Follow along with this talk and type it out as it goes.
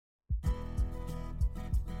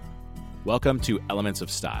Welcome to Elements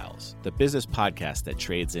of Styles, the business podcast that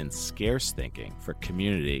trades in scarce thinking for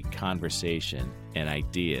community, conversation, and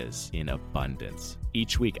ideas in abundance.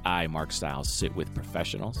 Each week, I, Mark Stiles, sit with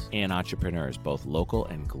professionals and entrepreneurs, both local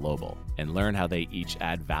and global, and learn how they each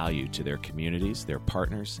add value to their communities, their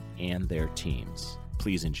partners, and their teams.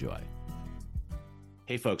 Please enjoy.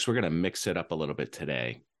 Hey, folks, we're going to mix it up a little bit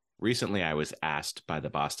today. Recently, I was asked by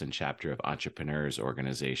the Boston chapter of Entrepreneurs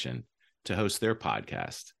Organization to host their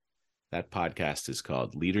podcast. That podcast is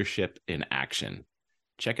called Leadership in Action.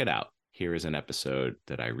 Check it out. Here is an episode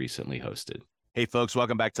that I recently hosted. Hey, folks,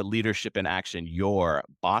 welcome back to Leadership in Action, your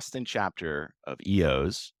Boston chapter of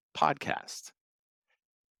EO's podcast.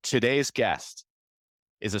 Today's guest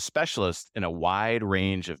is a specialist in a wide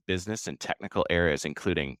range of business and technical areas,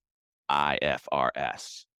 including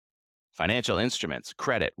IFRS, financial instruments,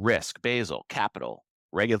 credit, risk, Basel, capital,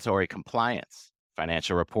 regulatory compliance,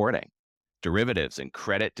 financial reporting, derivatives, and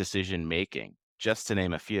credit decision making, just to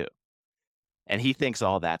name a few. And he thinks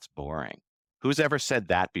all that's boring. Who's ever said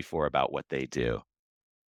that before about what they do?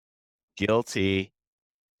 Guilty.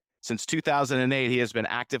 Since 2008, he has been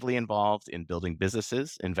actively involved in building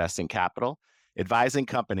businesses, investing capital, advising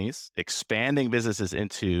companies, expanding businesses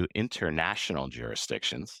into international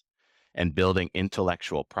jurisdictions, and building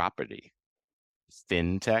intellectual property.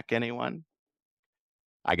 FinTech, anyone?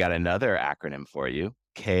 I got another acronym for you.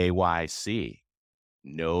 KYC,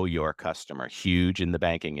 know your customer, huge in the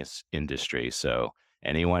banking industry. So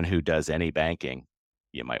anyone who does any banking,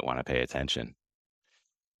 you might want to pay attention.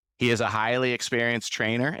 He is a highly experienced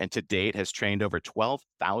trainer and to date has trained over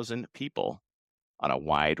 12,000 people on a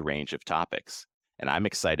wide range of topics. And I'm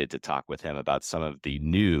excited to talk with him about some of the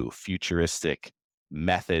new futuristic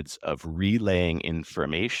methods of relaying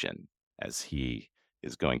information as he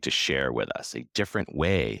is going to share with us a different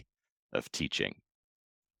way of teaching.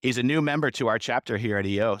 He's a new member to our chapter here at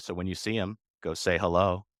EO, so when you see him, go say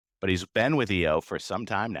hello. But he's been with EO for some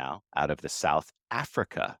time now out of the South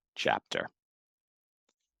Africa chapter.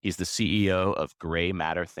 He's the CEO of Gray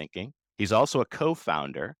Matter Thinking. He's also a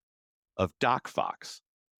co-founder of DocFox.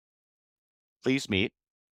 Please meet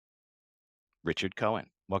Richard Cohen.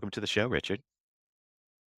 Welcome to the show, Richard.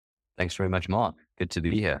 Thanks very much, Mark. Good to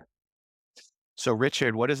be here. So,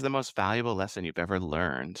 Richard, what is the most valuable lesson you've ever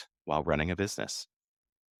learned while running a business?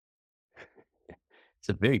 It's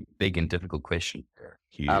a very big and difficult question.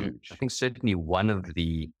 Huge. I think certainly one of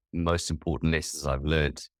the most important lessons I've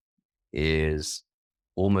learned is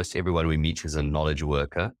almost everyone we meet is a knowledge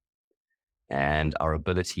worker, and our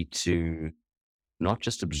ability to not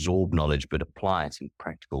just absorb knowledge, but apply it in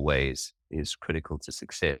practical ways is critical to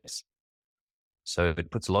success. So it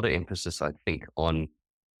puts a lot of emphasis, I think, on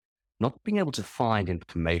not being able to find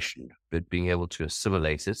information, but being able to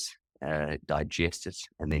assimilate it, digest it,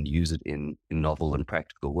 and then use it in novel and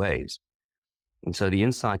practical ways. And so the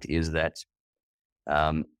insight is that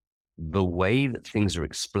the way that things are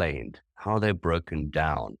explained, how they're broken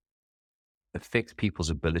down, affects people's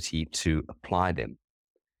ability to apply them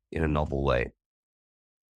in a novel way.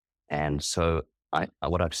 And so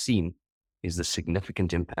what I've seen is the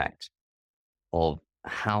significant impact of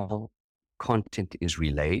how content is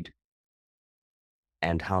relayed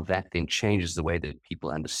and how that then changes the way that people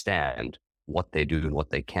understand what they do and what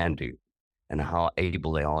they can do, and how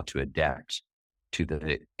able they are to adapt to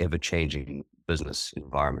the ever-changing business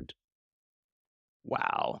environment.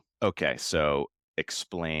 Wow. Okay, so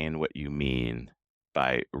explain what you mean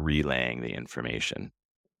by relaying the information.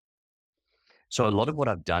 So a lot of what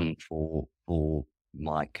I've done for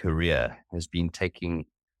my career has been taking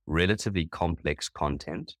relatively complex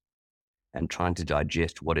content and trying to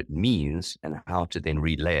digest what it means and how to then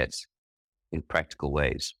relay it in practical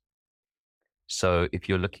ways. So if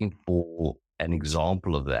you're looking for an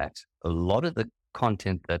example of that, a lot of the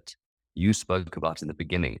content that you spoke about in the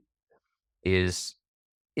beginning is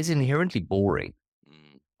inherently boring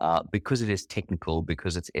because it is technical,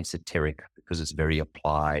 because it's esoteric, because it's very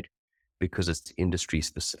applied, because it's industry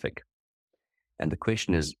specific. And the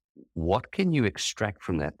question is, what can you extract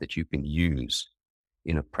from that you can use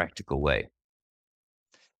in a practical way?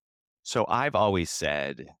 So I've always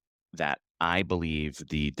said that I believe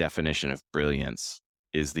the definition of brilliance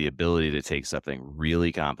is the ability to take something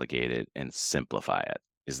really complicated and simplify it.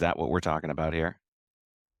 Is that what we're talking about here?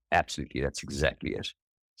 Absolutely. That's exactly it.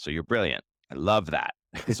 So you're brilliant. I love that.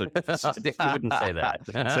 So you wouldn't say that.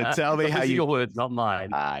 So tell me how your words, not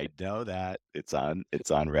mine. I know that it's on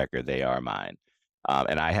record. They are mine.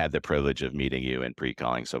 And I had the privilege of meeting you in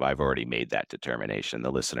pre-calling, so I've already made that determination.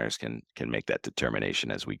 The listeners can make that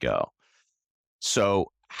determination as we go.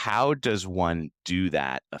 So how does one do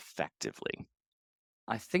that effectively?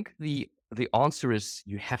 I think the The answer is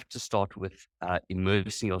you have to start with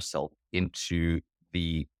immersing yourself into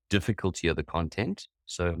the difficulty of the content.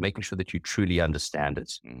 So making sure that you truly understand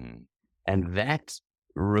it. Mm, And that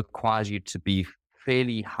requires you to be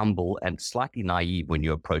fairly humble and slightly naive when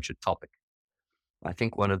you approach a topic. I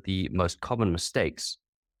think one of the most common mistakes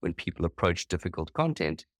when people approach difficult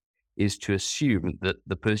content is to assume that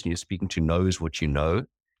the person you're speaking to knows what you know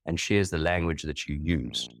and shares the language that you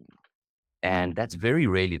use. mm, And that's very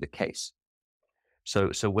rarely the case.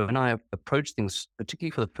 So when I approach things,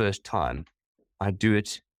 particularly for the first time, I do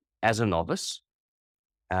it as a novice.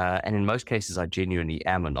 And in most cases, I genuinely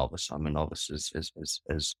am a novice. I'm a novice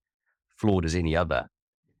as flawed as any other.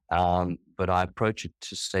 But I approach it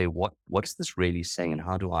to say, what's this really saying and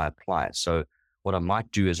how do I apply it? So what I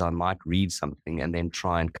might do is I might read something and then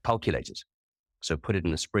try and calculate it. So put it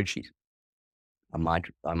in a spreadsheet. I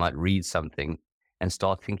might read something and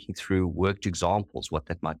start thinking through worked examples, what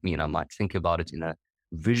that might mean. I might think about it in a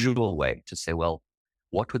visual way to say, well,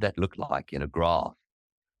 what would that look like in a graph?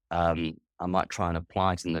 I might try and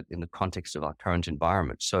apply it in the context of our current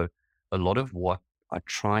environment. So a lot of what I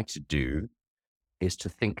try to do is to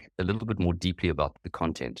think a little bit more deeply about the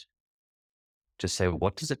content, to say,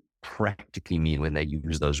 what does it practically mean when they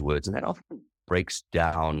use those words? And that often breaks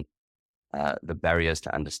down the barriers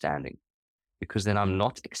to understanding, because then I'm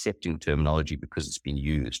not accepting terminology because it's been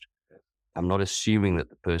used. I'm not assuming that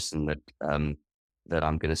the person that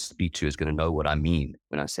I'm going to speak to is going to know what I mean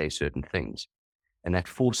when I say certain things. And that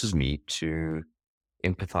forces me to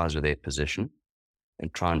empathize with their position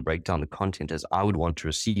and try and break down the content as I would want to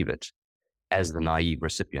receive it as the naive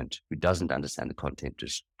recipient who doesn't understand the content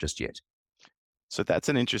just yet. so that's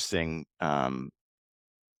an interesting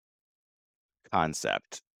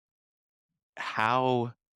concept.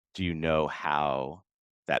 How do you know how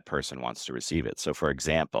that person wants to receive it? So, for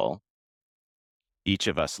example, each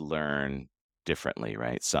of us learn differently,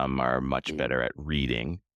 right? Some are much Mm, better at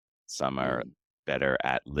reading, some are mm. better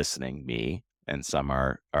at listening, me, and some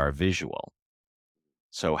are visual.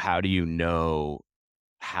 So, how do you know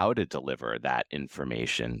how to deliver that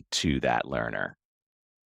information to that learner?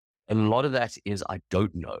 A lot of that is I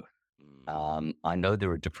don't know. Mm, I know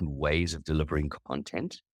there are different ways of delivering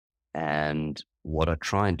content, and what I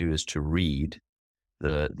try and do is to read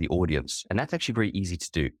the audience, and that's actually very easy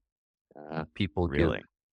to do. People really?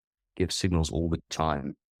 give signals all the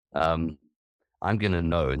time. Um, I'm going to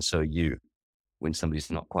know, and so you, when somebody's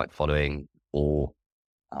not quite following,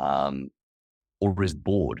 um, or is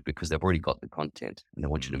bored because they've already got the content and they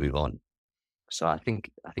want you to Mm, move on. So I think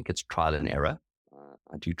it's trial and error.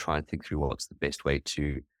 I do try and think through what's the best way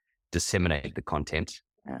to disseminate the content,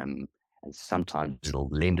 and sometimes it'll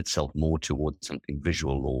lend itself more towards something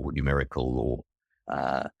visual or numerical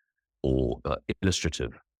uh, or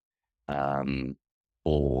illustrative, um,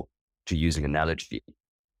 or to using analogy.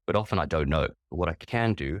 But often I don't know. But what I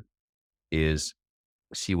can do is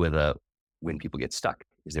see whether when people get stuck,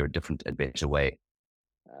 is there a different and better way?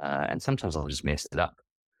 And sometimes I'll just mess it up.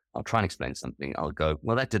 I'll try and explain something. I'll go,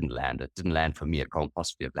 well, that didn't land. It didn't land for me. It can't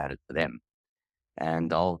possibly have landed for them.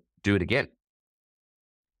 And I'll do it again.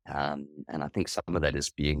 And I think some of that is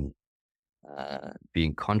being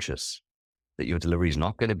conscious that your delivery is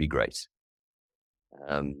not going to be great,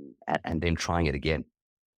 and then trying it again.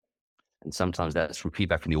 And sometimes that's from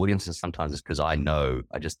feedback from the audience, and sometimes it's because I know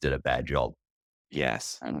I just did a bad job,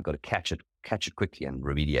 yes. and I've got to catch it quickly and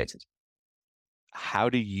remediate it. How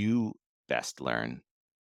do you best learn?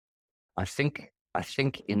 I think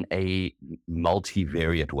in a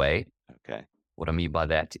multivariate way. Okay. What I mean by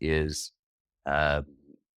that is uh,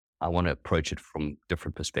 I want to approach it from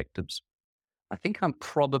different perspectives. I think I'm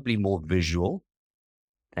probably more visual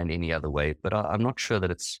than any other way, but I'm not sure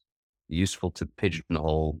that it's useful to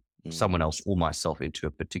pigeonhole Mm, someone else or myself into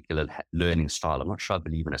a particular learning style. I'm not sure I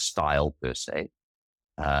believe in a style per se.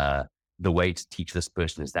 Uh, the way to teach this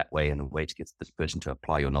person is that way, and the way to get this person to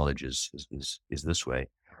apply your knowledge is this way.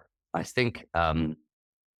 I think I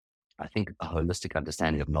think a holistic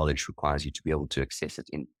understanding of knowledge requires you to be able to access it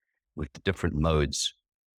in with the different modes,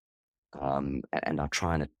 and I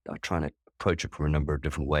try and approach it from a number of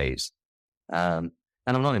different ways. And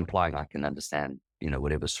I'm not implying I can understand,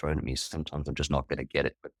 whatever's thrown at me. Sometimes I'm just not going to get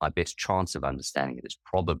it. But my best chance of understanding it is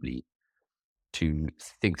probably to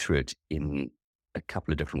think through it in a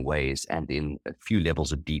couple of different ways and in a few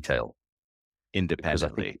levels of detail, because I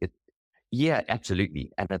think independently. yeah,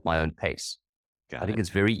 absolutely, and at my own pace. I Got think it. it's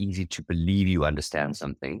very easy to believe you understand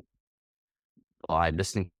something by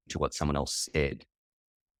listening to what someone else said,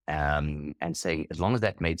 and saying, as long as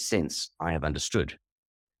that made sense, I have understood.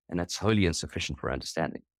 And that's wholly insufficient for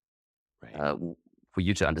understanding. Right. Uh, for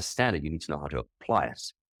you to understand it, you need to know how to apply it.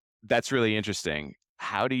 That's really interesting.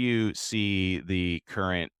 How do you see the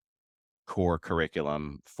current core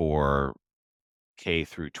curriculum for K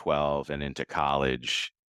through 12 and into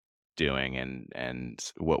college doing,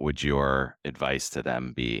 and what would your advice to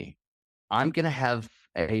them be? I'm going to have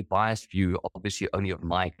a biased view, obviously, only of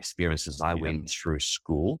my experiences I Yeah. went through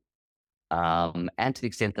school, and to the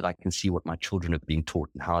extent that I can see what my children are being taught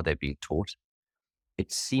and how they're being taught.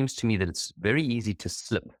 It seems to me that it's very easy to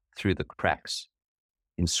slip through the cracks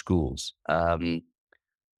in schools. And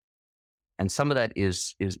some of that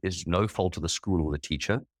is no fault of the school or the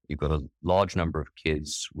teacher. You've got a large number of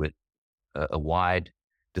kids with a wide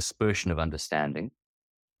dispersion of understanding.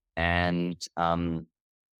 And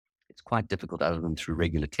it's quite difficult, other than through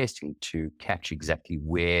regular testing, to catch exactly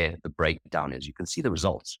where the breakdown is. You can see the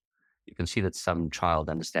results. You can see that some child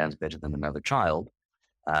understands better than another child,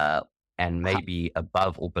 uh, and Ho maybe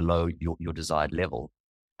above or below your desired level.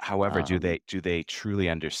 However, Um, do they truly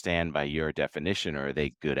understand by your definition, or are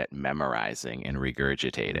they good at memorizing and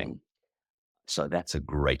regurgitating? mm, so that's a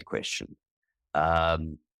great question.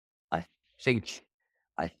 Um, I think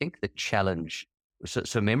I think the challenge.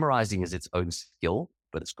 So memorizing is its own skill,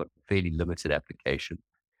 but it's got fairly limited application,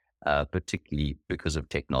 particularly because of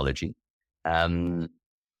technology. Um,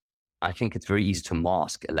 I think it's very easy to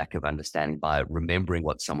mask a lack of understanding by remembering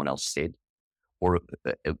what someone else said, or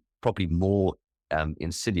probably more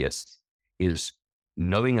insidious is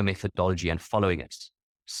knowing a methodology and following it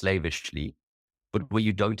slavishly, but where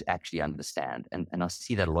you don't actually understand. And I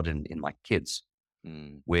see that a lot in my kids,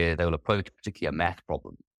 Mm, where they'll approach particularly a math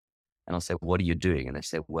problem. And I'll say, what are you doing? And they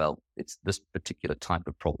say, well, it's this particular type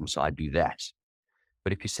of problem, so I do that.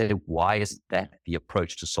 But if you say, why is that the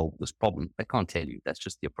approach to solve this problem? They can't tell you. That's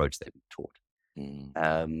just the approach they've been taught.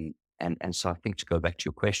 mm. And so I think, to go back to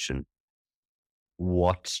your question,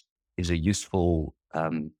 what is a useful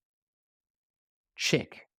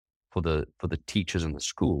check for the teachers and the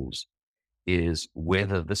schools is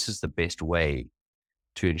whether this is the best way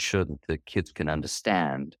to ensure that the kids can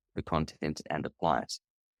understand the content and apply it.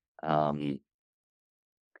 Um,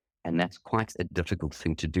 and that's quite a difficult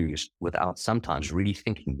thing to do without sometimes really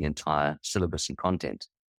thinking the entire syllabus and content.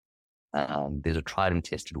 There's a tried and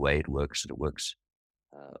tested way it works, and it works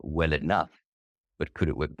well enough, but could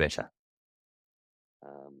it work better?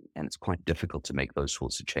 And it's quite difficult to make those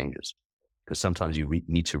sorts of changes, because sometimes you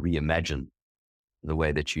need to reimagine the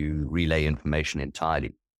way that you relay information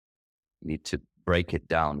entirely. You need to break it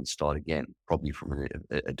down and start again, probably from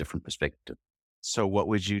a different perspective. So what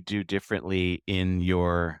would you do differently in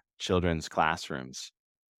your children's classrooms?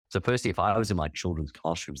 So, firstly, if I was in my children's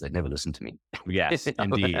classrooms, they'd never listen to me. Yes,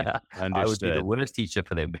 indeed. I would be the Understood. worst teacher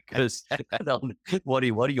for them, because what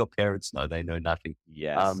do your parents know? They know nothing.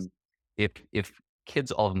 Yes. Um, if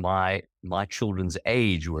kids of my children's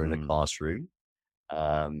age were in a Mm, classroom,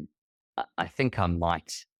 I think I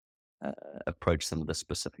might approach some of the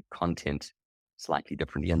specific content slightly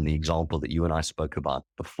differently. And the example that you and I spoke about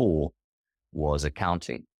before was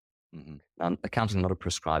accounting. mhm, Accounting is not a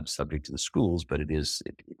prescribed subject in the schools, but it is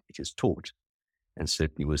taught, and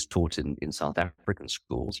certainly was taught in South African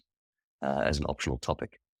schools as an optional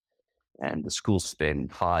topic. And the schools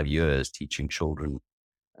spend 5 years teaching children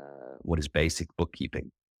what is basic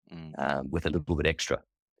bookkeeping, mm. with a little bit extra.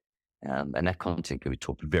 And that content can be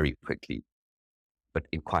taught very quickly, but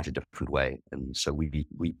in quite a different way. And so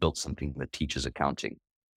we built something that teaches accounting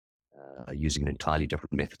using an entirely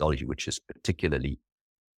different methodology, which is particularly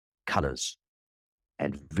colors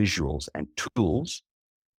and visuals and tools.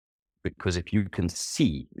 Because if you can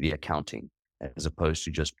see the accounting as opposed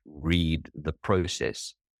to just read the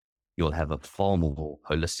process, you'll have a far more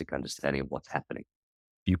holistic understanding of what's happening.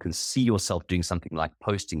 You can see yourself doing something like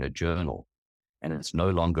posting a journal, and it's no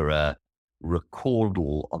longer a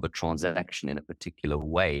recordal of a transaction in a particular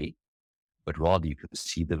way, but rather you can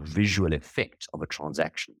see the visual effect of a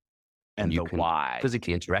transaction, and And you the can why.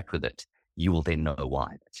 physically interact with it. You will then know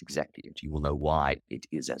why. That's exactly it. You will know why it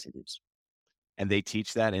is as it is. And they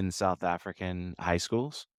teach that in South African high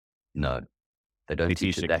schools? No, they They don't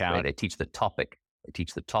teach teach it that way. account They teach the topic. They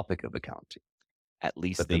teach the topic of accounting, at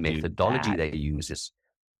least but the they do methodology that. they use is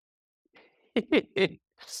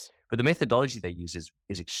but the methodology they use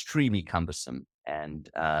is extremely cumbersome, and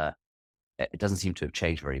it doesn't seem to have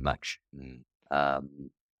changed very much. Mm. Um,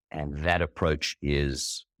 and that approach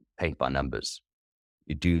is paint by numbers.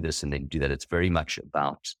 You do this and then do that. It's very much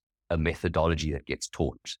about a methodology that gets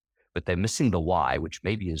taught, but they're missing the why, which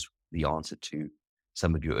maybe is the answer to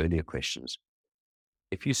some of your earlier questions.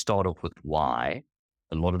 If you start off with why,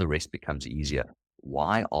 a lot of the rest becomes easier.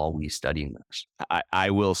 Why are we studying this?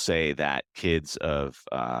 I will say that kids of,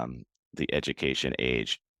 the education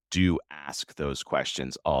age do ask those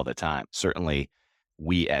questions all the time. Certainly,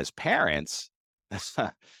 we as parents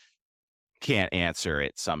can't answer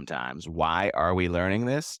it sometimes. Why are we learning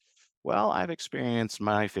this? Well, I've experienced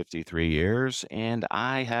my 53 years and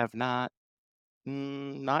I have not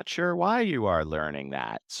sure why you are learning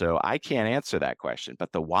that. So I can't answer that question,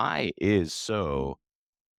 but the why is so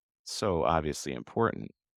obviously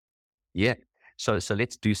important. Yeah. So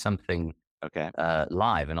let's do something Okay.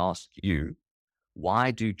 live and ask you, why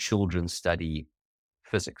do children study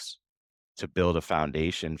physics? To build a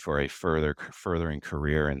foundation for a furthering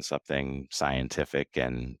career in something scientific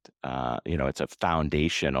and it's a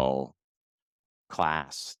foundational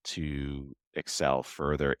class to excel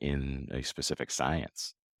further in a specific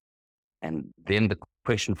science. And then the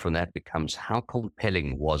question from that becomes, how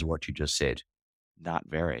compelling was what you just said? Not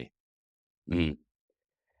very. Mm.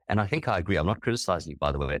 And I think I agree. I'm not criticizing you,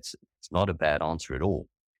 by the way. It's not a bad answer at all.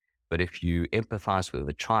 But if you empathize with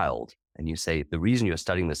a child and you say, the reason you're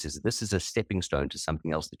studying this is a stepping stone to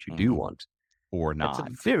something else that you do Mhm. want, Or that's a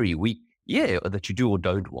not. very weak, yeah, or that you do or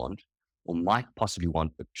don't want, or might possibly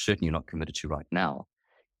want, but certainly you're not committed to right now.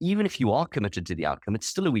 Even if you are committed to the outcome, it's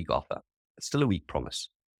still a weak offer. It's still a weak promise.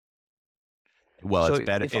 Well, So if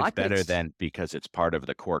I it's could, better than because it's part of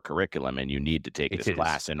the core curriculum and you need to take it this is,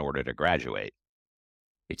 class in order to graduate,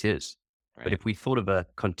 it is. But right? if we thought of a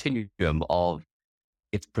continuum of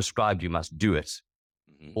it's prescribed, you must do it,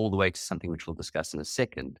 Mhm, all the way to something which we'll discuss in a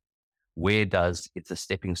second, where does it's a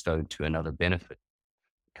stepping stone to another benefit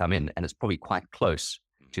come in? And it's probably quite close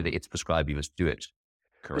to mhm. the it's prescribed, you must do it.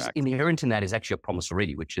 Because Correct. inherent in that is actually a promise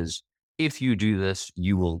already, which is if you do this,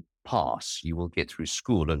 you will pass, you will get through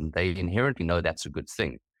school. And they inherently know that's a good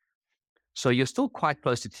thing. So you're still quite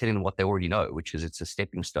close to telling them what they already know, which is it's a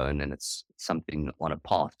stepping stone and it's something on a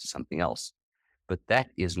path to something else. But that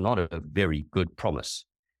is not a very good promise.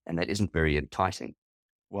 And that isn't very enticing.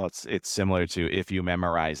 Well, it's similar to if you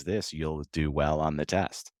memorize this, you'll do well on the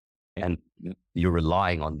test. And you're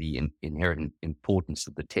relying on the inherent importance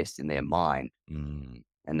of the test in their mind. Mm,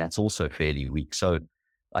 And that's also fairly weak. So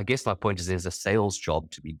I guess my point is there's a sales job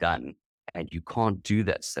to be done, and you can't do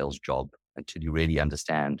that sales job until you really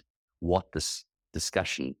understand what this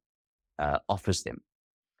discussion offers them.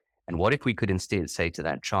 And what if we could instead say to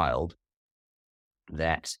that child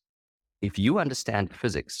that if you understand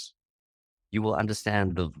physics, you will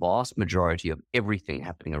understand the vast majority of everything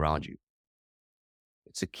happening around you.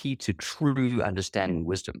 It's a key to true understanding and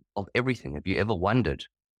wisdom of everything. Have you ever wondered,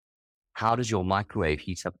 how does your microwave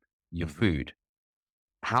heat up your mhm. food?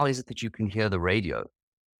 How is it that you can hear the radio?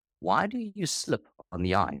 Why do you slip on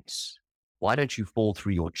the ice? Why don't you fall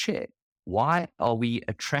through your chair? Why are we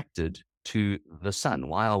attracted to the sun?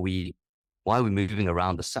 Why are we moving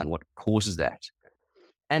around the sun? What causes that?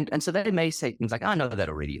 And so they may say things like, I know that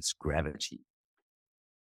already, it's gravity.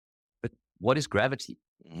 But what is gravity?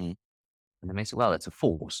 Mhm. And they may say, well, it's a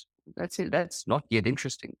force. That's it. That's not yet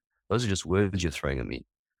interesting. Those are just words you're throwing at me.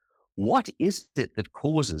 What is it that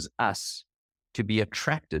causes us to be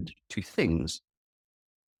attracted to things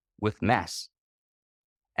with mass?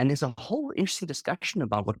 And there's a whole interesting discussion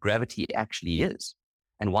about what gravity actually is.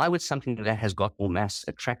 And why would something that has got more mass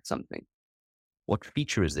attract something? What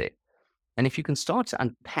feature is there? And if you can start to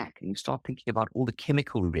unpack and you start thinking about all the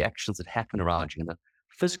chemical reactions that happen around you and the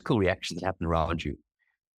physical reactions that happen around you,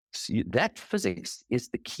 that physics is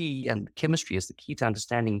the key and chemistry is the key to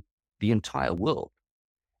understanding the entire world.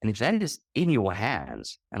 And if that is in your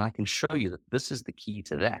hands, and I can show you that this is the key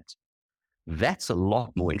to that, that's a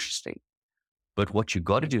lot more interesting. But what you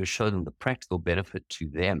got to do is show them the practical benefit to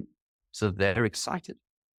them so that they're excited.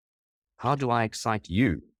 How do I excite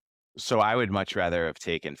you? So I would much rather have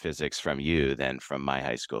taken physics from you than from my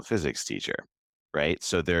high school physics teacher, right?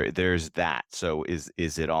 So there's that. So is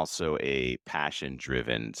it also a passion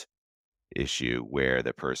driven issue where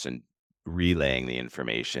the person relaying the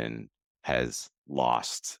information has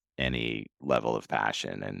lost any level of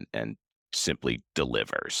passion and simply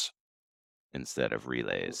delivers instead of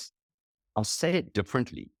relays? I'll say it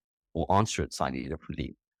differently or answer it slightly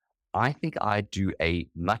differently. I think I do a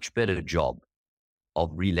much better job of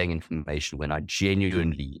relaying information when I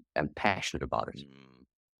genuinely am passionate about it.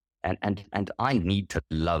 Mm, And I need to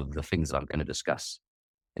love the things that I'm going to discuss.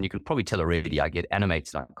 And you can probably tell already, I get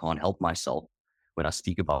animated. I can't help myself when I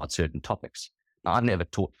speak about certain topics. Now, I've never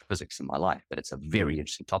taught physics in my life, but it's a very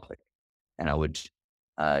interesting topic. And I would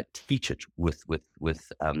teach it with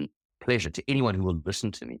pleasure to anyone who will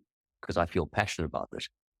listen to me because I feel passionate about it.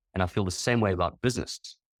 And I feel the same way about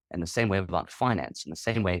business and the same way about finance and the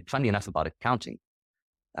same way, funny enough, about accounting,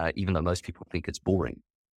 even though most people think it's boring.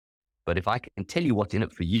 But if I can tell you what's in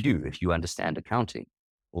it for you, if you understand accounting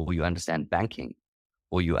or you understand banking,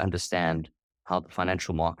 or you understand how the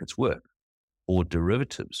financial markets work, or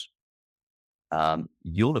derivatives,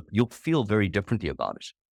 you'll feel very differently about it.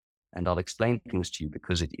 And I'll explain things to you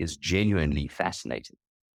because it is genuinely fascinating.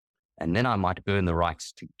 And then I might earn the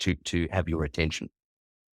rights to have your attention.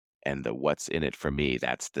 And the what's in it for me,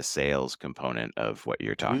 that's the sales component of what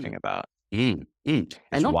you're talking Mm, about.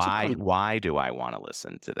 And Is not just why do I want to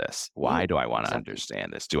listen to this? Why do I want to exactly.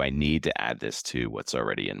 understand this? Do I need to add this to what's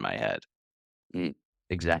already in my head? Mm,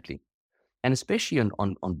 exactly. And especially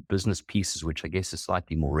on business pieces, which I guess is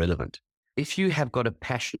slightly more relevant. If you have got a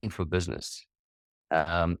passion for business,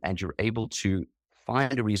 and you're able to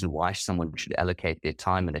find a reason why someone should allocate their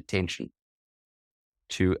time and attention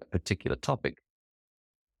to a particular topic,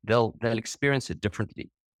 they'll experience it differently.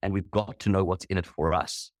 And we've got to know what's in it for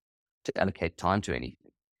us to allocate time to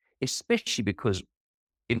anything, especially because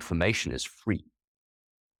information is free,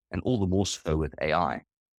 and all the more so with AI.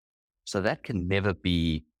 So um, that can never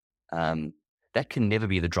be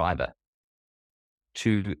the driver.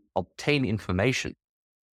 To obtain information,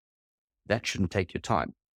 that shouldn't take your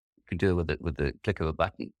time. You can do it with the click of a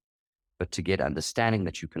button. But to get understanding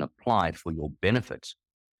that you can apply for your benefit,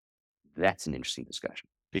 that's an interesting discussion.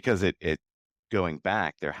 Because it going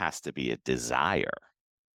back, there has to be a desire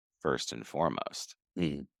first and foremost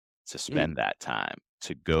Mm, to mm, spend that time,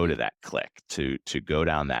 to go to mm, that click, to go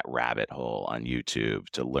down that rabbit hole on YouTube,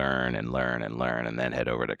 to learn and learn and learn, and then head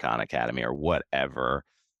over to Khan Academy or whatever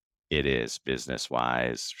it is business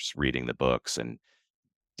wise, reading the books and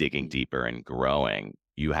digging mm. deeper and growing.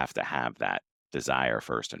 You have to have that desire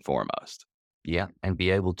first and foremost. Yeah, and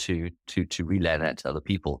be able to relay that to other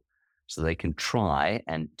people, so they can try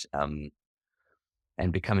and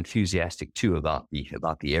become enthusiastic too about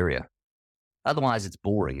the area. Otherwise, it's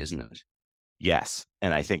boring, isn't it? Yes,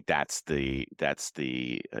 and I think that's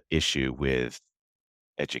the issue with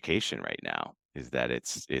education right now, is that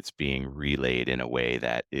it's being relayed in a way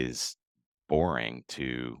that is boring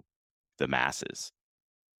to the masses.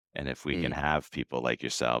 And if we can Mm, have people like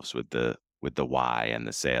yourselves with the why and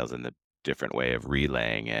the sales and the different way of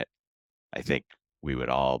relaying it, I think we would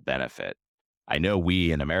all benefit. I know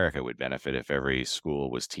we in America would benefit if every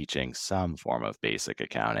school was teaching some form of basic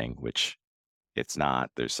accounting, which it's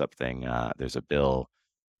not. There's a bill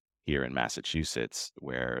here in Massachusetts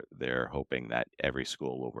where they're hoping that every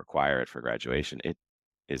school will require it for graduation. It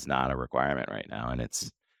is not a requirement right now, and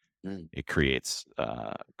mm. it creates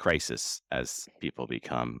crisis as people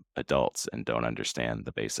become adults and don't understand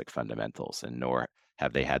the basic fundamentals, and nor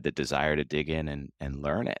have they had the desire to dig in and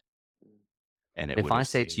learn it. And it If would I have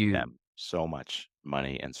say to saved you, them so much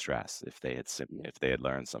money and stress if they had yeah, if they had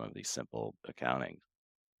learned some of these simple accounting.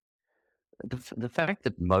 the fact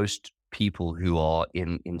that most people who are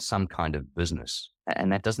in some kind of business,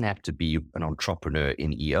 and that doesn't have to be an entrepreneur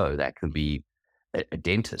in EO, that can be a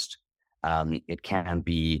dentist, it can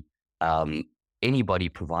be anybody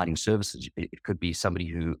providing services. It could be somebody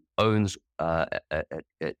who owns a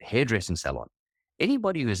hairdressing salon.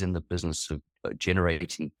 Anybody who is in the business of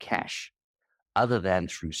generating cash other than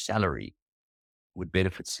through salary would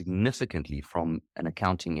benefit significantly from an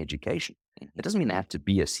accounting education. It doesn't mean they have to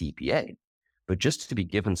be a CPA, but just to be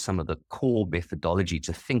given some of the core methodology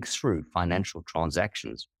to think through financial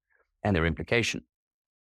transactions and their implication.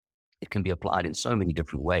 It can be applied in so many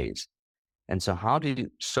different ways. And so, how do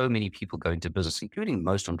so many people go into business, including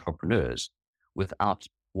most entrepreneurs, without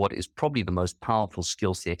what is probably the most powerful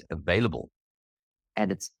skill set available,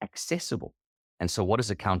 and it's accessible? And so, what does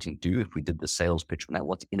accounting do? If we did the sales pitch on that,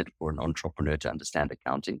 what's in it for an entrepreneur to understand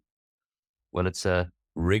accounting? Well, it's a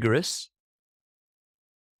rigorous,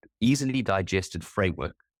 easily digested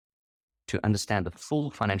framework to understand the full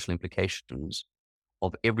financial implications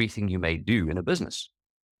of everything you may do in a business,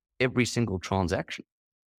 every single transaction.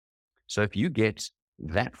 So if you get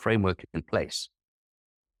that framework in place,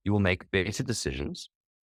 you will make better decisions.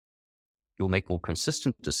 You'll make more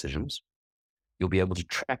consistent decisions. You'll be able to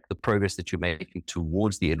track the progress that you're making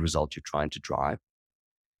towards the end result you're trying to drive.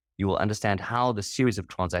 You will understand how the series of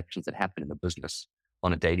transactions that happen in the business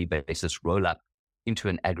on a daily basis roll up into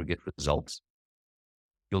an aggregate result.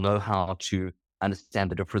 You'll know how to understand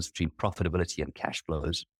the difference between profitability and cash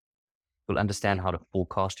flows. You'll understand how to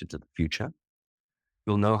forecast into the future.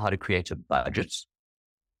 You'll know how to create a budget.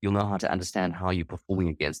 You'll know how to understand how you're performing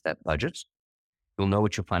against that budget. You'll know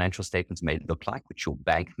what your financial statements may look like, which your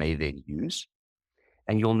bank may then use.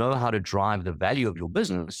 And you'll know how to drive the value of your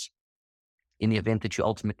business in the event that you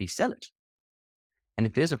ultimately sell it. And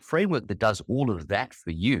if there's a framework that does all of that for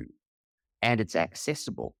you and it's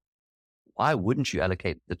accessible, why wouldn't you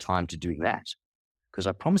allocate the time to doing that? Because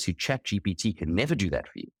I promise you, ChatGPT can never do that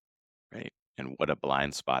for you. Right. And what a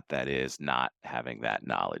blind spot that is, not having that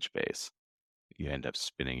knowledge base. You end up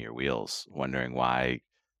spinning your wheels, wondering why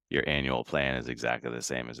your annual plan is exactly the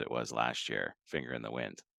same as it was last year, finger in the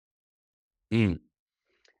wind. Mm.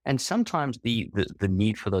 And sometimes the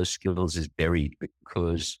need for those skills is buried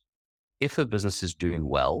because if a business is doing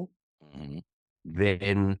well, Mhm.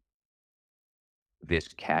 then there's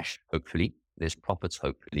cash, hopefully, there's profits,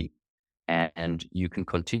 hopefully, and you can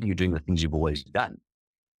continue doing the things you've always done.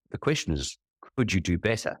 The question is, could you do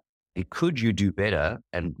better? And could you do better?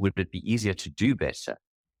 And would it be easier to do better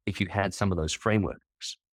if you had some of those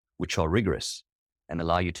frameworks, which are rigorous and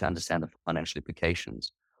allow you to understand the financial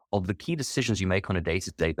implications of the key decisions you make on a day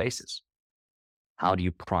to day basis? How do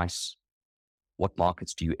you price? What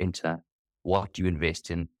markets do you enter? What do you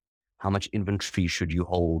invest in? How much inventory should you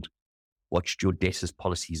hold? What should your debtors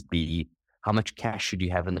policies be? How much cash should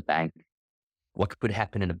you have in the bank? What could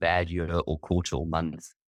happen in a bad year or quarter or month?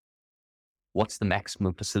 What's the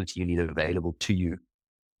maximum facility you need available to you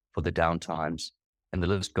for the downtimes? And the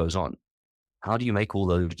list goes on. How do you make all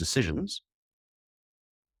those decisions?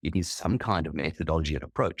 You need some kind of methodology and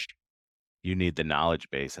approach. You need the knowledge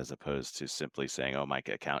base as opposed to simply saying, "Oh, my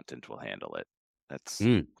accountant will handle it." That's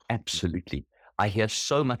Absolutely. I hear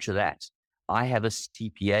so much of that. I have a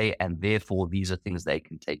CPA and therefore these are things they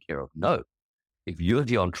can take care of. No, if you're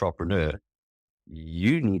the entrepreneur,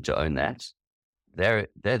 you need to own that. They're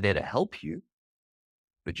there to help you,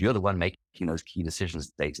 but you're the one making those key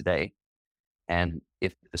decisions day to day. And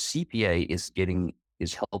if the CPA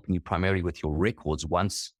is helping you primarily with your records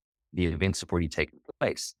once the events have already taken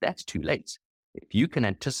place, that's too late. If you can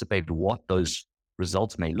anticipate what those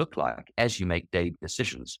results may look like as you make daily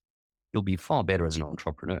decisions, you'll be far better as an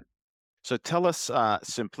entrepreneur. so. Tell us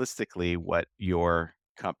simplistically what your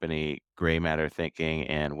company, Gray Matter Thinking,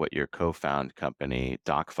 and what your co-found company,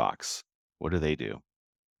 DocFox, what do they do?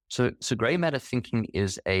 So Gray Matter Thinking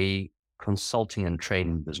is a consulting and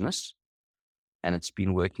training business, and it's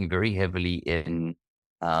been working very heavily in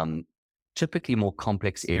um, typically more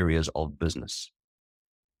complex areas of business,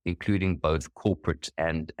 including both corporate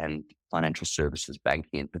and financial services,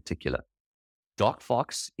 banking in particular.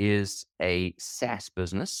 DocFox is a SaaS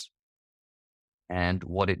business, and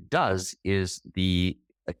what it does is the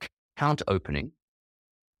account opening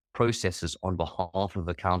processes on behalf of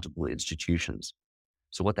accountable institutions.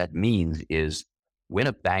 So what that means is when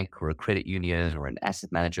a bank or a credit union or an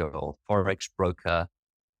asset manager or forex broker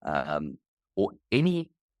or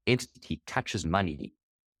any entity touches money,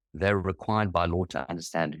 they're required by law to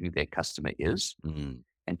understand who their customer is Mm.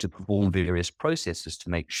 and to perform various processes to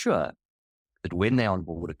make sure that when they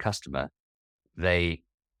onboard a customer, they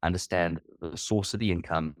understand the source of the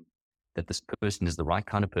income, that this person is the right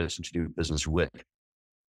kind of person to do business with.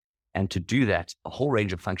 And to do that, a whole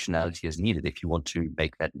range of functionality is needed if you want to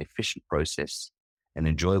make that an efficient process, an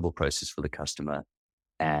enjoyable process for the customer,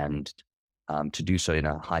 and to do so in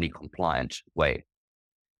a highly compliant way.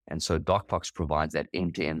 And so DocFox provides that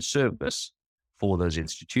end-to-end service for those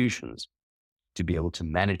institutions to be able to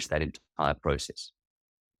manage that entire process.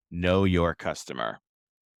 Know your customer.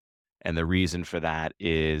 And the reason for that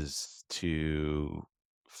is to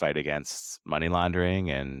fight against money laundering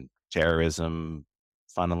and terrorism,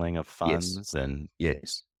 funneling of Yes, funds. And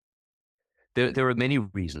yes. There are many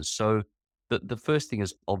reasons. So the first thing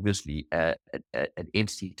is obviously an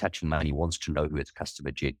entity touching money wants to know who its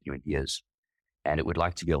customer genuinely is. And it would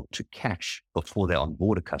like to be able to catch before they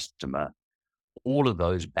onboard a customer all of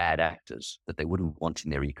those bad actors that they wouldn't want in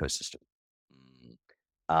their ecosystem. mm,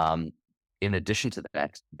 Um, in addition to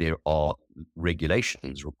that, there are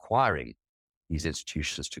regulations requiring these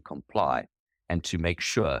institutions to comply and to make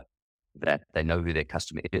sure that they know who their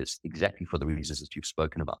customer is, exactly for the reasons that you've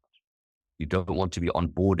spoken about. You don't want to be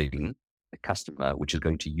onboarding a customer which is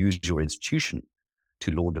going to use your institution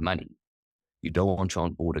to launder money. You don't want to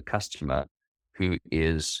onboard a customer who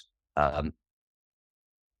is um,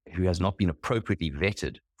 who has not been appropriately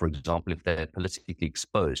vetted. For example, if they're politically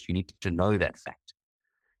exposed, you need to know that fact.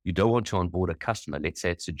 You don't want to onboard a customer, let's say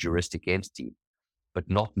it's a juristic entity, but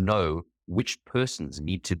not know which persons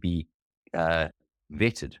need to be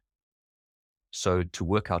vetted. So to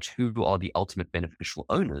work out who are the ultimate beneficial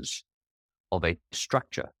owners of a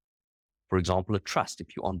structure, for example, a trust,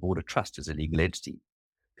 if you onboard a trust as a legal entity,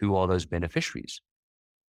 who are those beneficiaries?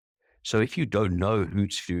 So if you don't know who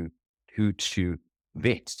to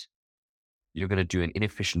vet, you're going to do an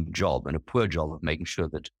inefficient job and a poor job of making sure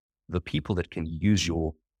that the people that can use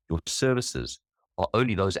your services are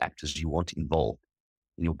only those actors you want involved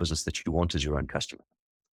in your business that you want as your own customer.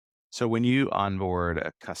 so when you onboard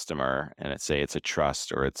a customer and say it's a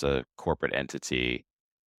trust or it's a corporate entity,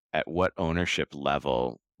 at what ownership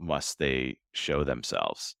level must they show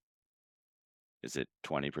themselves? Is it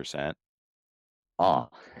 20%? Ah,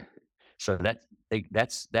 so that's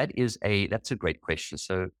a great question.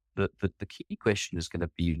 So the key question is going to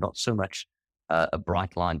be not so much a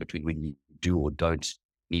bright line between when you do or don't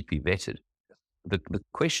need to be vetted. The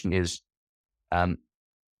question is, um,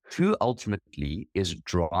 who ultimately is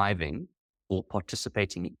driving or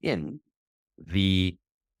participating in the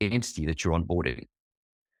entity that you're onboarding?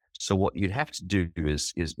 So what you'd have to do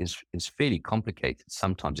is fairly complicated.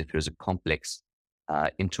 Sometimes if there's a complex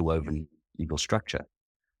interwoven legal structure,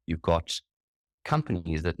 you've got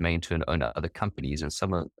companies that may in turn own other companies, and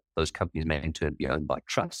some of those companies may in turn be owned by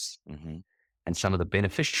trusts, Mm-hmm. and some of the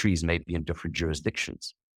beneficiaries may be in different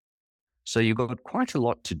jurisdictions. So you've got quite a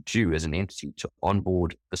lot to do as an entity to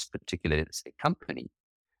onboard this particular, say, company,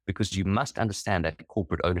 because you must understand that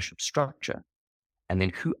corporate ownership structure and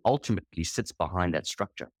then who ultimately sits behind that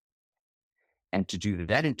structure. And to do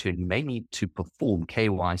that in turn, you may need to perform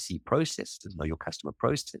KYC processes, know your customer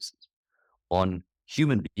processes, on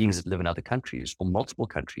human beings that live in other countries or multiple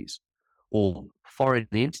countries or foreign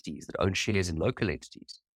entities that own shares in local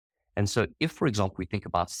entities. And so if, for example, we think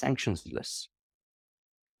about sanctions lists,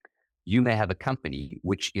 you may have a company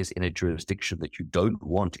which is in a jurisdiction that you don't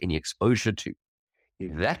want any exposure to.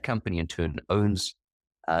 If that company in turn owns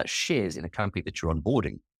shares in a company that you're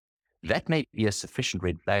onboarding, that may be a sufficient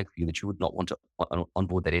red flag for you that you would not want to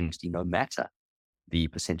onboard that entity no matter the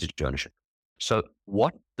percentage ownership. So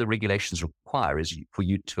what the regulations require is for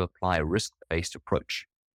you to apply a risk-based approach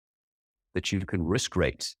that you can risk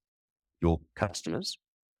rate your customers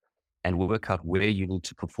and work out where you need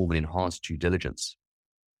to perform an enhanced due diligence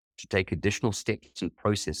to take additional steps and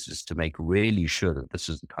processes to make really sure that this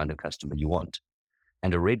is the kind of customer you want.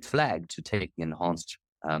 And a red flag to take an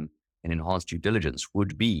enhanced due diligence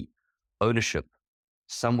would be ownership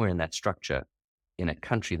somewhere in that structure in a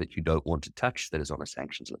country that you don't want to touch that is on a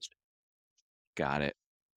sanctions list. Got it.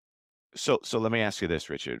 So let me ask you this,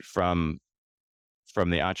 Richard, from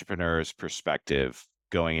the entrepreneur's perspective,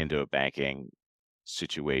 going into a banking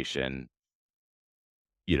situation,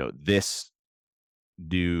 this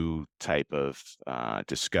new type of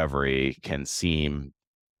discovery can seem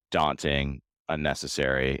daunting,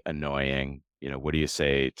 unnecessary, annoying. What do you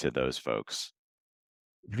say to those folks?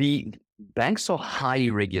 The banks are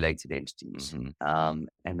highly regulated entities, Hmm.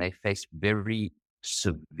 and they face very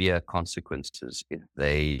severe consequences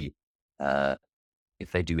uh,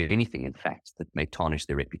 if they do anything, in fact, that may tarnish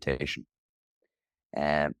their reputation.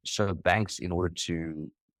 So banks, in order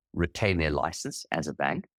to retain their license as a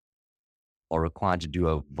bank, are required to do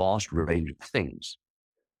a vast range of things.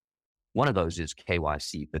 One of those is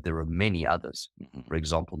KYC, but there are many others. Hmm. For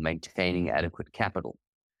example, maintaining adequate capital,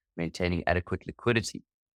 maintaining adequate liquidity,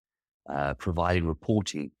 providing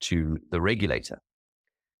reporting to the regulator,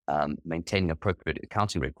 maintaining appropriate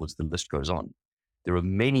accounting records, the list goes on. There are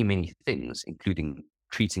many, many things, including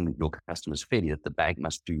treating your customers fairly, that the bank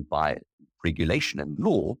must do by regulation and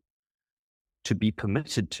law to be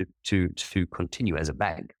permitted to continue as a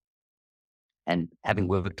bank. And having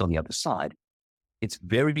worked on the other side, it's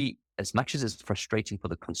very, as much as it's frustrating for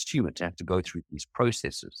the consumer to have to go through these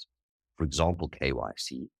processes, for example,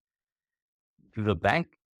 KYC, the bank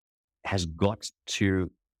has got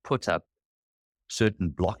to put up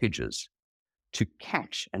certain blockages to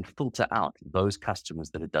catch and filter out those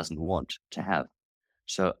customers that it doesn't want to have.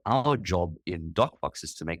 So our job in DocBox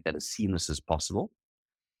is to make that as seamless as possible.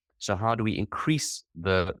 So how do we increase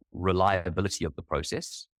the reliability of the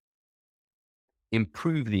process,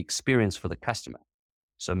 improve the experience for the customer?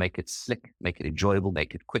 So make it slick, make it enjoyable,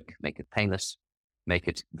 make it quick, make it painless, make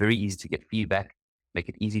it very easy to get feedback, make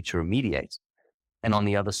it easy to remediate. And on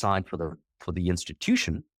the other side, for the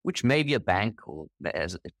institution, which may be a bank or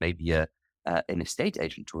as it may be an estate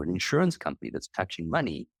agent or an insurance company that's touching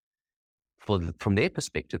money, from their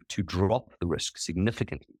perspective, to drop the risk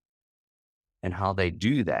significantly. And how they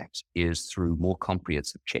do that is through more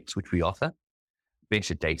comprehensive checks, which we offer,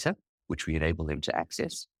 better data, which we enable them to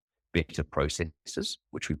access, better processes,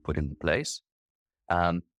 which we put in place,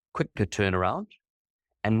 quicker turnaround,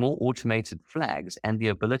 and more automated flags, and the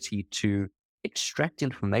ability to extract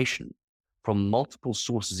information from multiple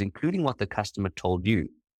sources, including what the customer told you,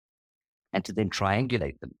 and to then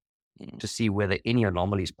triangulate them to see whether any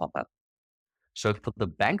anomalies pop up. So for the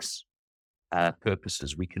bank's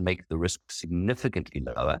purposes, we can make the risk significantly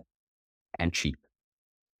lower and cheap.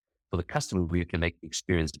 For the customer, we can make the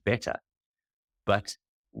experience better. But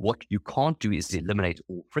what you can't do is eliminate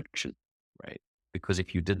all friction. Right. Because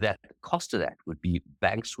if you did that, the cost of that would be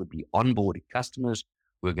banks would be onboarding customers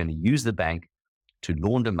who are going to use the bank to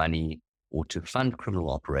launder money or to fund criminal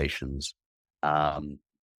operations.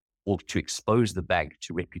 or to expose the bank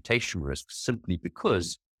to reputation risks simply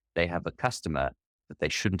because they have a customer that they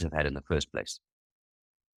shouldn't have had in the first place.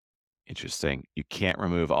 Interesting. You can't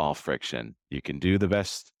remove all friction. You can do the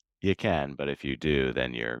best you can, but if you do,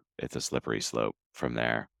 then it's a slippery slope from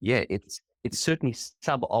there. Yeah, it's certainly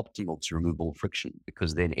suboptimal to remove all friction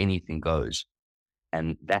because then anything goes.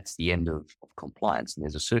 And that's the end of compliance. And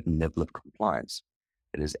there's a certain level of compliance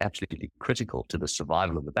that is absolutely critical to the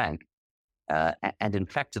survival of the bank, and in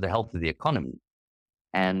fact to the health of the economy,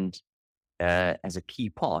 and as a key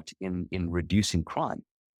part in reducing crime.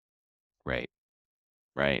 Right.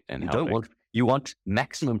 Right. And You don't helping. want you want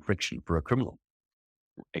maximum friction for a criminal.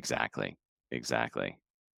 Exactly. Exactly.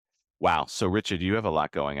 Wow. So Richard, you have a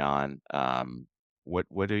lot going on.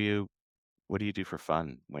 What do you do for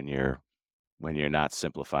fun when you're not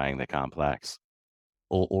simplifying the complex?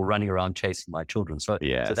 Or running around chasing my children. So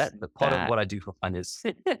Yes. that the part of That. what I do for fun is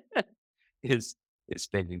is is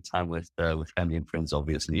spending time with family and friends,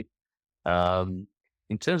 obviously. Um,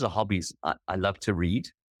 in terms of hobbies, I love to read.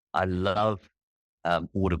 I love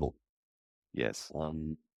Audible. Yes.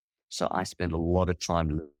 Um, so I spend a lot of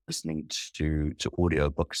time listening to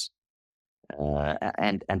audiobooks,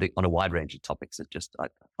 and on a wide range of topics that just I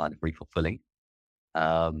find it very fulfilling.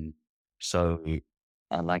 Um, so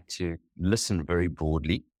I like to listen very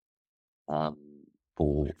broadly, um,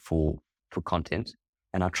 for for for content,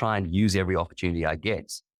 and I try and use every opportunity I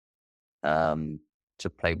get, um, to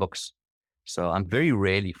play books. So I'm very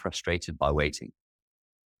rarely frustrated by waiting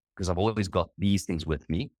because I've always got these things with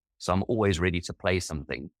me. So I'm always ready to play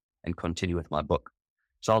something and continue with my book.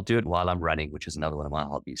 So I'll do it while I'm running, which is another one of my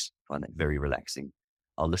hobbies. I find that very relaxing.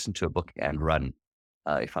 I'll listen to a book and run.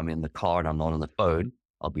 If I'm in the car and I'm not on the phone,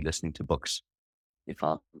 I'll be listening to books. If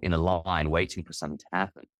I'm in a line waiting for something to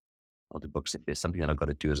happen, I'll do books. If there's something that I've got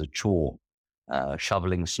to do as a chore,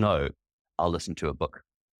 shoveling snow, I'll listen to a book.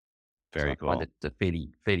 So I Very find cool. it a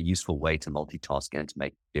fairly useful way to multitask and to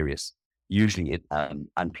make various, usually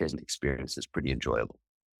unpleasant experiences pretty enjoyable.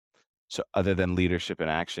 So other than Leadership in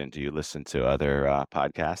Action, do you listen to other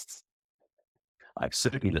podcasts? I've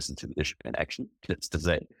certainly listened to Leadership in Action, just to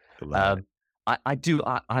say. I love it. Um, I do.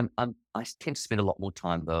 I tend to spend a lot more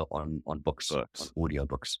time though on books, on Books.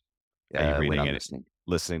 audiobooks, Are you when reading I'm any listening.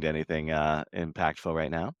 listening to anything impactful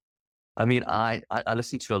right now? I mean, I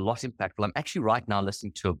listen to a lot impactful. I'm actually right now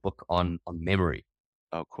listening to a book on memory,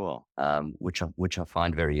 Oh, cool. which I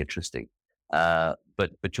find very interesting.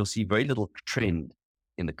 But you'll see very little trend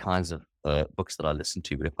in the kinds of books that I listen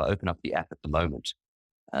to. But if I open up the app at the moment,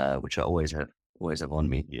 which I always have on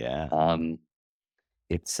me, Yeah. um,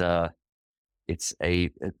 it's it's a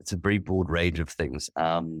very broad range of things.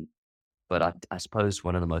 But I suppose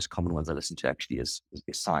one of the most common ones I listen to actually is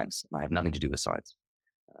science. And I have nothing to do with science.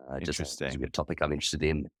 Just happens to Interesting. be a topic I'm interested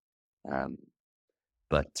in. Um,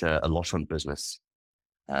 but a lot on business.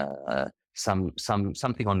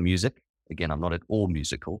 Something on music. Again, I'm not at all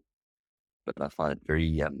musical, but I find it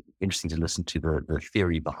very interesting to listen to the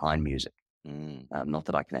theory behind music. Mm. Not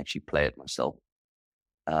that I can actually play it myself.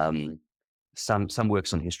 Um, some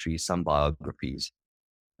works on history, some biographies.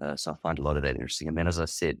 So I find a lot of that interesting. And then, as I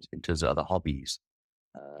said, in terms of other hobbies,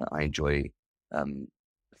 I enjoy um,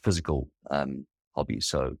 physical hobbies.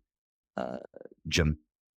 So uh, gym,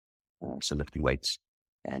 so lifting weights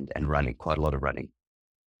and running, quite a lot of running.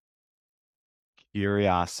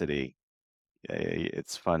 Curiosity.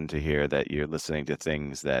 It's fun to hear that you're listening to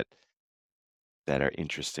things that are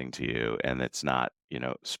interesting to you, and it's not,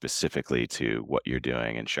 specifically to what you're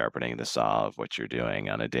doing and sharpening the saw of what you're doing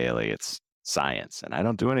on a daily. It's science, and I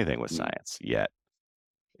don't do anything with Mm. science yet.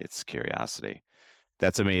 It's curiosity.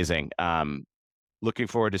 That's amazing. Looking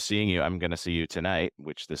forward to seeing you. I'm going to see you tonight,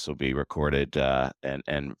 which this will be recorded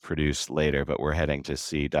and produced later. But we're heading to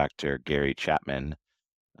see Dr. Gary Chapman,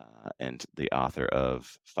 and the author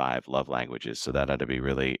of Five Love Languages. So that ought to be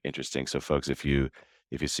really interesting. So, folks, if you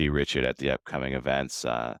see Richard at the upcoming events,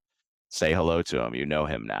 say hello to him. You know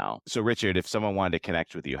him now. So, Richard, if someone wanted to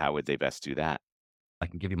connect with you, how would they best do that? I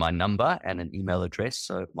can give you my number and an email address.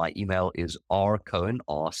 So my email is rcohen,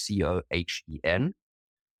 RCOHEN,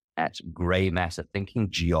 at Grey Matter Thinking,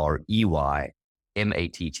 GREYMATTER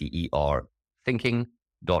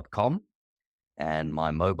thinking.com. And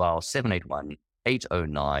my mobile,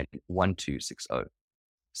 781-809-1260.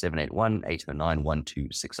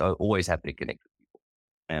 781-809-1260. Always happy to connect.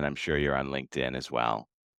 And I'm sure you're on LinkedIn as well.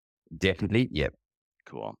 Definitely. Yep.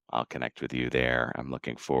 Cool. I'll connect with you there. I'm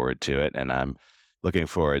looking forward to it. And I'm looking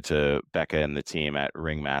forward to Becca and the team at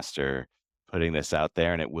Ringmaster putting this out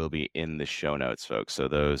there, and it will be in the show notes, folks. So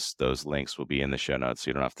those links will be in the show notes. So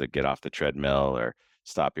you don't have to get off the treadmill or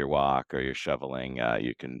stop your walk or your shoveling.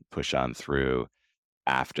 You can push on through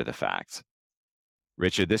after the fact.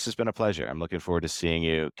 Richard, this has been a pleasure. I'm looking forward to seeing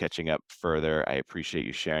you, catching up further. I appreciate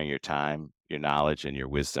you sharing your time, your knowledge, and your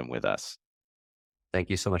wisdom with us. Thank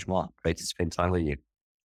you so much, Mark. Great to spend time with you.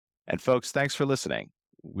 And folks, thanks for listening.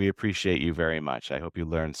 We appreciate you very much. I hope you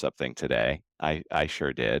learned something today. I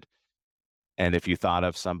sure did. And if you thought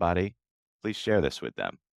of somebody, please share this with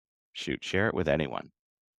them. Shoot, share it with anyone.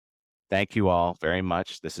 Thank you all very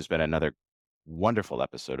much. This has been another wonderful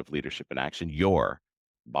episode of Leadership in Action, your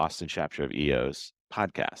Boston chapter of EO's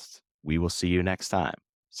podcast. We will see you next time.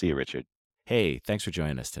 See you, Richard. Hey, thanks for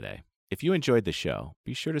joining us today. If you enjoyed the show,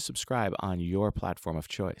 be sure to subscribe on your platform of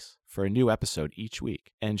choice for a new episode each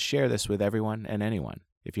week and share this with everyone and anyone.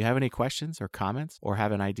 If you have any questions or comments or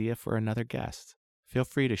have an idea for another guest, feel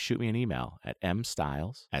free to shoot me an email at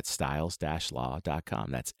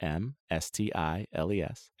mstiles@stiles-law.com. That's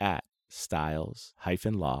MSTILES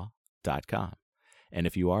 @stiles-law.com. And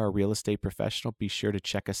if you are a real estate professional, be sure to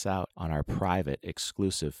check us out on our private,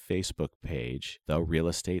 exclusive Facebook page, The Real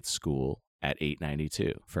Estate School at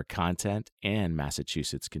 892, for content and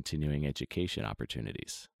Massachusetts continuing education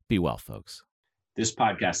opportunities. Be well, folks. This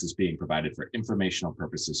podcast is being provided for informational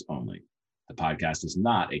purposes only. The podcast is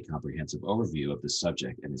not a comprehensive overview of the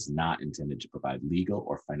subject and is not intended to provide legal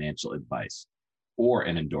or financial advice or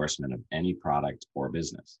an endorsement of any product or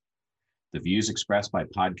business. The views expressed by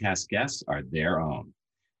podcast guests are their own,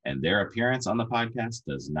 and their appearance on the podcast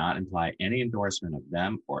does not imply any endorsement of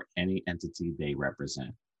them or any entity they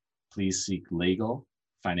represent. Please seek legal,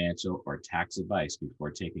 financial, or tax advice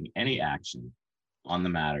before taking any action on the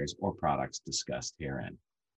matters or products discussed herein.